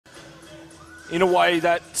in a way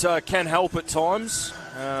that can help at times.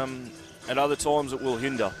 At other times it will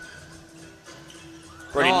hinder.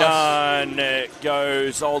 Brody Nunn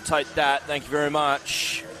goes, I'll take that, thank you very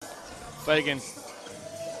much. Fagan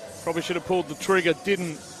probably should have pulled the trigger,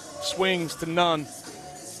 didn't. Swings to Nunn.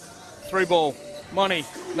 3 ball. Money.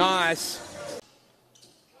 Nice.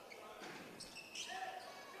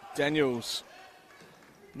 Daniels.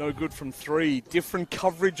 No good from 3. Different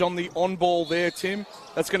coverage on the on ball there, Tim.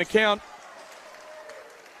 That's going to count.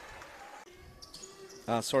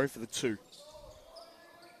 Sorry for the 2.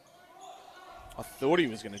 I thought he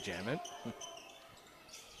was going to jam it.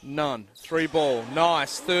 None. 3 ball.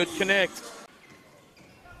 Nice. Third connect.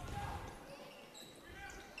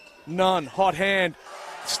 None. Hot hand.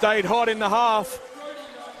 Stayed hot in the half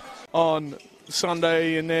on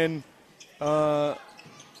Sunday, and then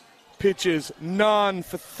pitches. Nunn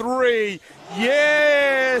for 3.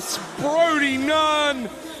 Yes! Brody Nunn!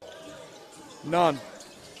 Nunn.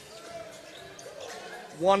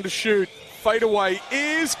 1 to shoot. Fadeaway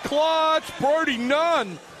is clutch. Brody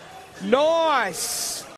Nunn. Nice.